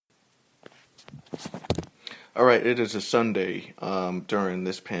All right, it is a Sunday during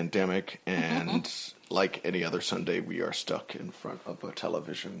this pandemic, and like any other Sunday, we are stuck in front of a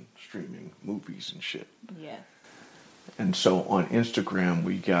television streaming movies and shit. Yes. And so on Instagram,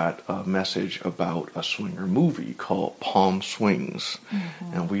 we got a message about a swinger movie called Palm Swings,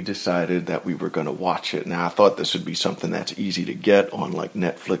 and we decided that we were going to watch it. Now, I thought this would be something that's easy to get on like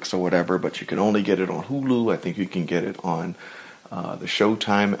Netflix or whatever, but you can only get it on Hulu. I think you can get it on the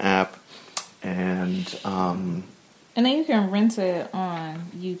Showtime app. And then you can rent it on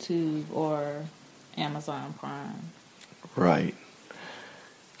YouTube or Amazon Prime. Right.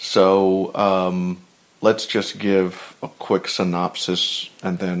 So let's just give a quick synopsis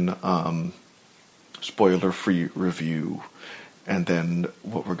and then spoiler-free review. And then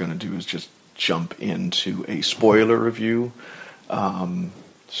what we're going to do is just jump into a spoiler review.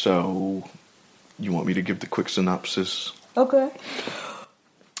 So you want me to give the quick synopsis? Okay.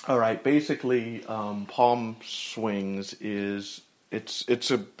 All right. Basically, Palm Swings is it's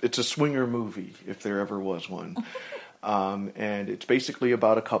a swinger movie if there ever was one, and it's basically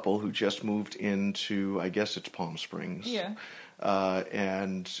about a couple who just moved into, I guess it's Palm Springs. Yeah.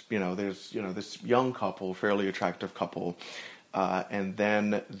 And there's this young couple, fairly attractive couple, and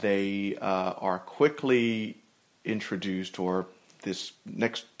then they are quickly introduced, or the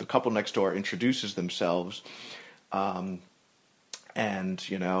couple next door introduces themselves. And,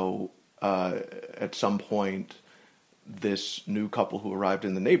 at some point, this new couple who arrived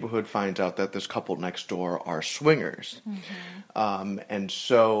in the neighborhood finds out that this couple next door are swingers. And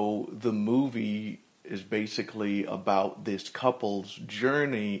so the movie is basically about this couple's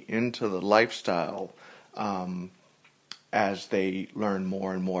journey into the lifestyle as they learn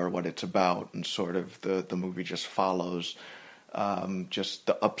more and more what it's about. And sort of the movie just follows just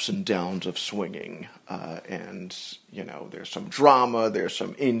the ups and downs of swinging. And, there's some drama, there's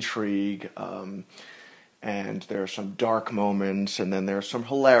some intrigue, and there are some dark moments, and then there are some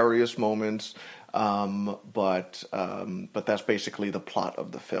hilarious moments. But that's basically the plot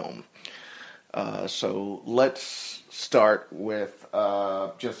of the film. So let's start with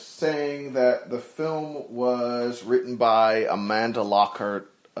just saying that the film was written by Amanda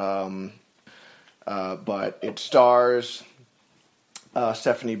Lockhart, but it stars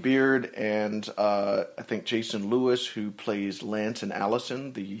Stephanie Beard and I think Jason Lewis, who plays Lance and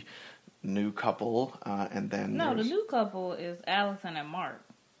Allison, the new couple, and then the new couple is Allison and Mark.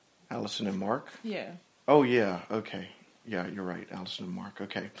 Allison and Mark? Yeah. Oh yeah, okay. Yeah, you're right, Allison and Mark,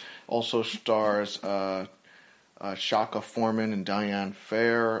 okay. Also stars Shaka Foreman and Diane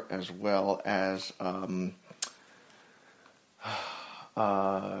Fair, as well as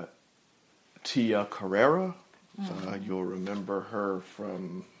Tia Carrera. You'll remember her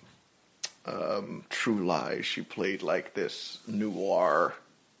from True Lies. She played like this noir,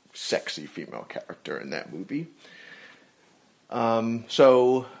 sexy female character in that movie.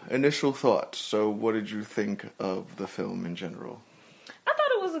 So, initial thoughts. So, what did you think of the film in general? I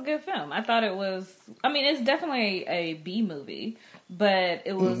thought it was a good film. I thought it was, it's definitely a B movie, but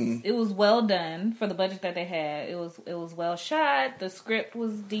it was well done for the budget that they had. It was well shot. The script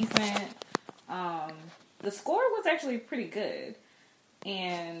was decent. The score was actually pretty good,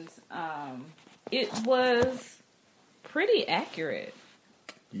 and it was pretty accurate.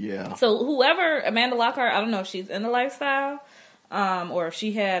 Yeah. So whoever, Amanda Lockhart, I don't know if she's in the lifestyle, or if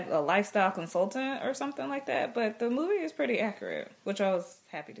she had a lifestyle consultant or something like that, but the movie is pretty accurate, which I was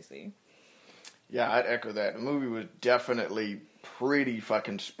happy to see. Yeah, I'd echo that. The movie was definitely pretty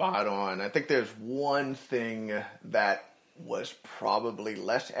fucking spot on. I think there's one thing that was probably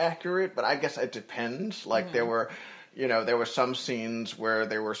less accurate, but I guess it depends. Like there were some scenes where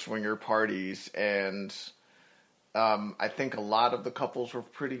there were swinger parties, and I think a lot of the couples were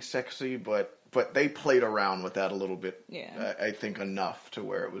pretty sexy, but they played around with that a little bit. Yeah. I think enough to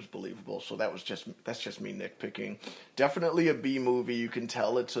where it was believable. So that's just me nitpicking. Definitely a B movie. You can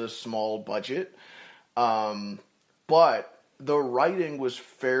tell it's a small budget, but the writing was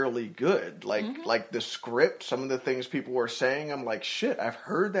fairly good. Like the script, some of the things people were saying, I'm like, shit, I've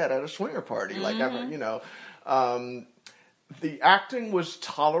heard that at a swinger party. Like, the acting was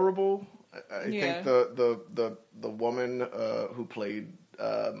tolerable. I think the woman who played,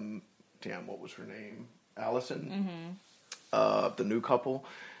 what was her name? Allison, the new couple.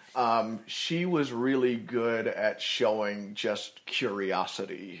 She was really good at showing just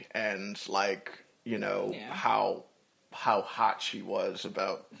curiosity and how hot she was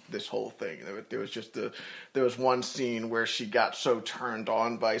about this whole thing. There was one scene where she got so turned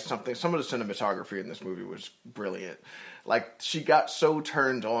on by something. Some of the cinematography in this movie was brilliant. Like, she got so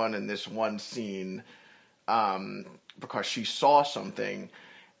turned on in this one scene because she saw something,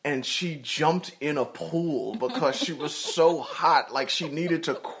 and she jumped in a pool because she was so hot, like she needed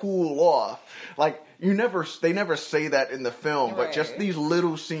to cool off. Like they never say that in the film, but just these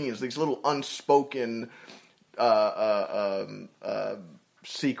little scenes, these little unspoken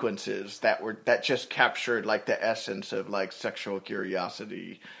sequences that just captured like the essence of like sexual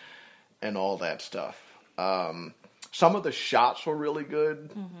curiosity and all that stuff. Some of the shots were really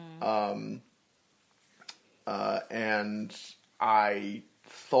good, and I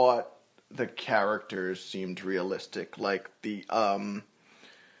thought the characters seemed realistic. Like the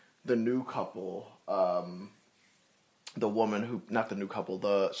new couple, the woman who, not the new couple,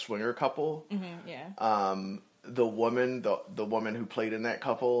 the swinger couple. The woman who played in that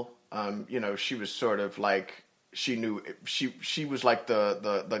couple, she was sort of like, she knew she was like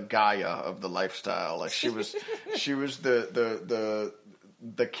the Gaia of the lifestyle. Like she was the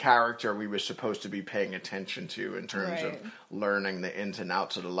character we were supposed to be paying attention to in terms of learning the ins and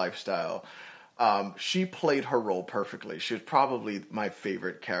outs of the lifestyle. She played her role perfectly. She was probably my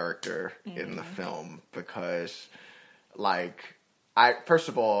favorite character in the film because, like, first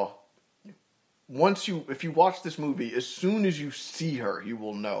of all, if you watch this movie, as soon as you see her, you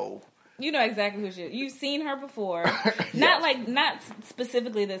will know. You know exactly who she is. You've seen her before. Yes. Not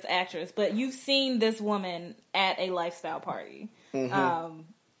specifically this actress, but you've seen this woman at a lifestyle party. And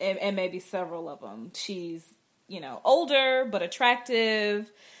maybe several of them. She's, older but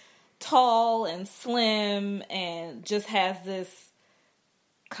attractive, tall and slim, and just has this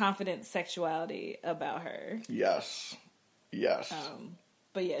confident sexuality about her. Yes.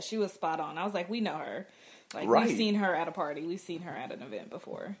 But yeah, she was spot on. I was like, we know her. Like, we've seen her at a party. We've seen her at an event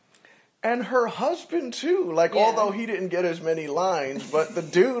before. And her husband, too. Like, although he didn't get as many lines, but the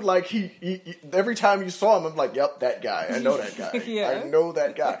dude, like, he every time you saw him, I'm like, yep, that guy. I know that guy. I know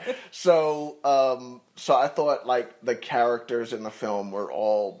that guy. So I thought, like, the characters in the film were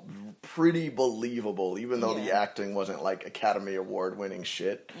all pretty believable, even though the acting wasn't, like, Academy Award-winning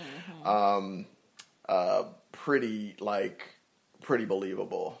shit. Pretty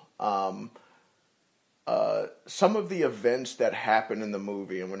believable. Some of the events that happen in the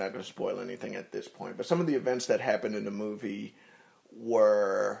movie, and we're not going to spoil anything at this point, but some of the events that happened in the movie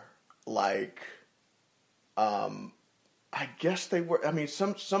were like, I guess they were. I mean,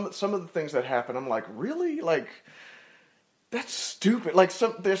 some of the things that happened, I'm like, really, like, that's stupid. Like,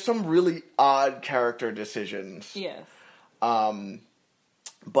 there's some really odd character decisions. Yes.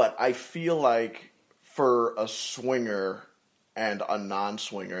 But I feel like for a swinger and a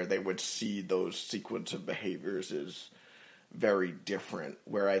non-swinger, they would see those sequence of behaviors as very different.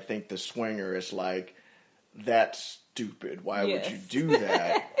 Where I think the swinger is like, that's stupid. Why would you do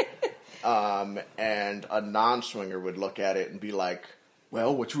that? And a non-swinger would look at it and be like,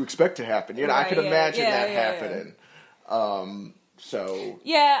 well, what you expect to happen? I could imagine that happening.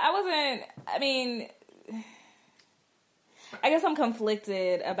 I guess I'm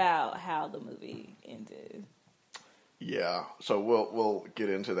conflicted about how the movie ended. Yeah, so we'll get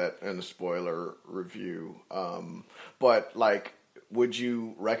into that in the spoiler review. But like, would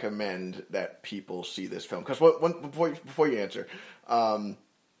you recommend that people see this film? Because before you answer,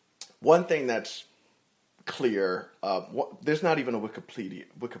 one thing that's clear, there's not even a Wikipedia.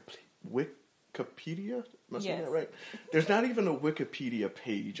 Am I saying that right? There's not even a Wikipedia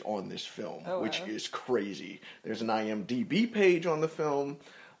page on this film, which is crazy. There's an IMDb page on the film.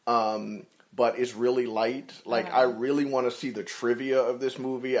 But it's really light. Like, I really want to see the trivia of this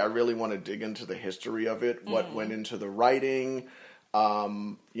movie. I really want to dig into the history of it, what went into the writing,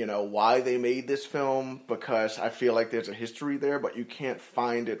 why they made this film, because I feel like there's a history there, but you can't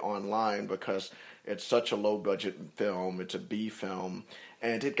find it online because it's such a low-budget film. It's a B film.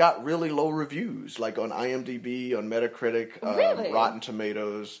 And it got really low reviews, like on IMDb, on Metacritic, Rotten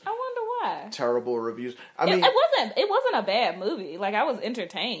Tomatoes. I wonder why. Terrible reviews. I mean, it wasn't a bad movie. Like, I was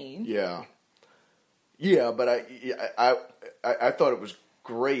entertained. Yeah, but I thought it was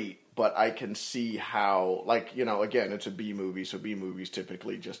great, but I can see how, like, again, it's a B movie, so B movies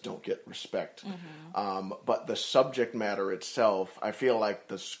typically just don't get respect. But the subject matter itself, I feel like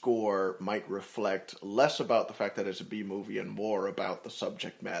the score might reflect less about the fact that it's a B movie and more about the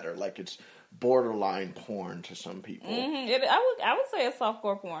subject matter. Like, it's borderline porn to some people. I would say it's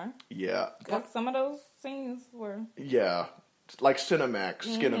softcore porn. Yeah. Because some of those scenes were... Yeah. Like Cinemax,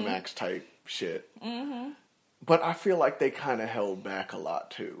 Skinemax type shit. But I feel like they kind of held back a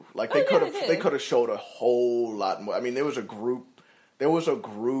lot too. Like they could have showed a whole lot more. I mean, there was a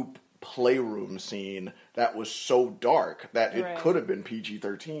group playroom scene that was so dark that it could have been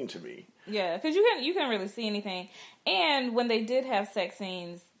PG-13 to me. Yeah, because you can't really see anything. And when they did have sex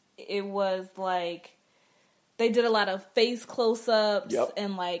scenes, it was like they did a lot of face close-ups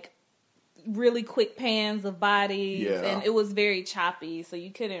and like really quick pans of bodies, and it was very choppy, so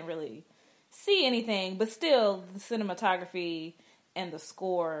you couldn't really see anything. But still, the cinematography and the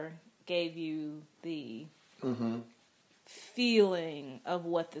score gave you the feeling of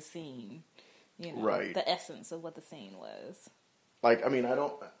what the scene, the essence of what the scene was. Like, I mean, I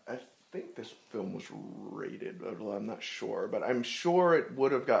think this film was rated, although I'm not sure, but I'm sure it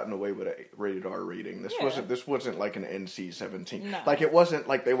would have gotten away with a rated R rating. This wasn't like an NC-17. No. Like, it wasn't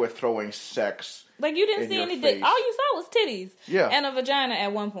like they were throwing sex. Like, you didn't see any dick. All you saw was titties. Yeah. And a vagina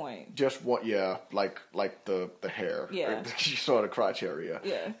at one point. Just one, like the hair. Yeah. You saw the crotch area.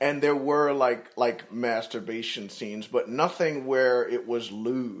 Yeah. And there were like masturbation scenes, but nothing where it was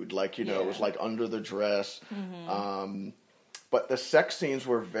lewd. Like, it was like under the dress. Mm-hmm. But the sex scenes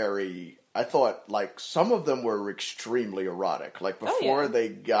were I thought, like, some of them were extremely erotic. Like, before they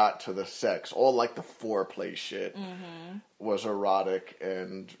got to the sex, all, like, the foreplay shit was erotic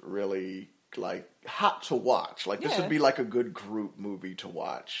and really, like, hot to watch. Like, this would be, like, a good group movie to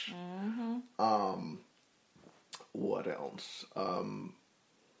watch. Mm-hmm. What else?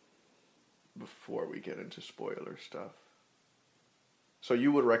 Before we get into spoiler stuff. So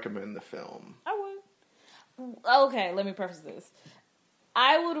you would recommend the film? I would. Okay, let me preface this.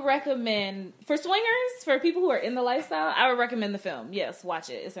 I would recommend, for swingers, for people who are in the lifestyle, I would recommend the film. Yes,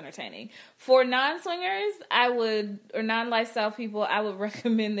 watch it. It's entertaining. For non-swingers, or non-lifestyle people, I would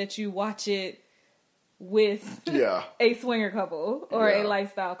recommend that you watch it with a swinger couple or a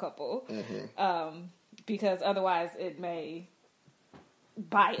lifestyle couple. Mm-hmm. Because otherwise it may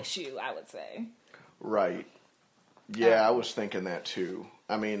bias you, I would say. Right. Yeah, I was thinking that too.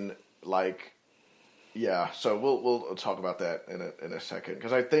 I mean, like... Yeah, so we'll talk about that in a second,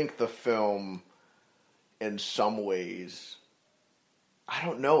 because I think the film, in some ways, I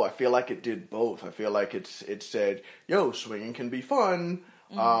don't know. I feel like it did both. I feel like it said, "Yo, swinging can be fun,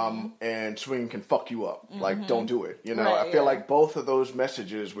 and swinging can fuck you up. Like, don't do it." Right, I feel like both of those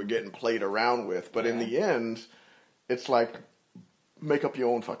messages were getting played around with, but in the end, it's like, make up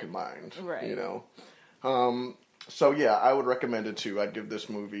your own fucking mind. Right. So, yeah, I would recommend it, too. I'd give this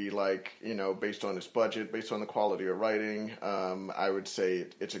movie, like, based on its budget, based on the quality of writing, I would say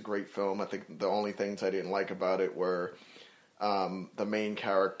it's a great film. I think the only things I didn't like about it were the main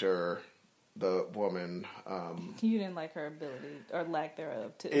character, the woman. You didn't like her ability, or lack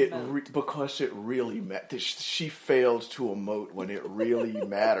thereof, to emote. Because it really mattered. She failed to emote when it really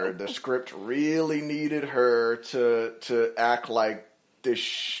mattered. The script really needed her to act like this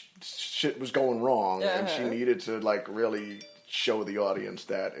shit was going wrong, and she needed to, like, really show the audience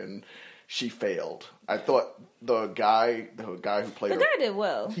that, and she failed. I thought the guy who played the guy did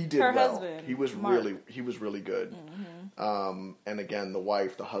well. He did her well. Husband, he was really good. Mm-hmm. And again, the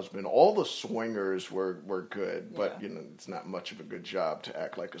wife, the husband, all the swingers were good, but it's not much of a good job to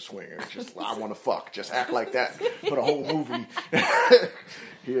act like a swinger. Just I want to fuck, just act like that for the whole movie.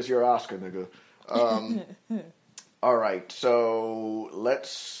 Here's your Oscar, nigga. All right, so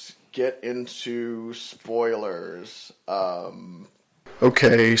let's get into spoilers.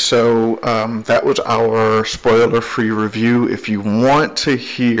 Okay, so that was our spoiler-free review. If you want to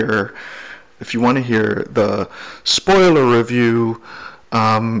hear the spoiler review,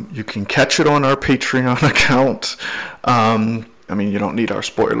 you can catch it on our Patreon account. I mean, you don't need our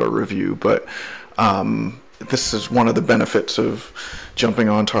spoiler review, but this is one of the benefits of jumping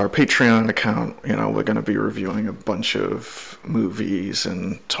onto our Patreon account. We're going to be reviewing a bunch of movies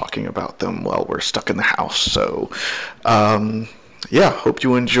and talking about them while we're stuck in the house. So, hope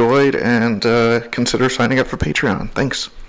you enjoyed, and consider signing up for Patreon. Thanks.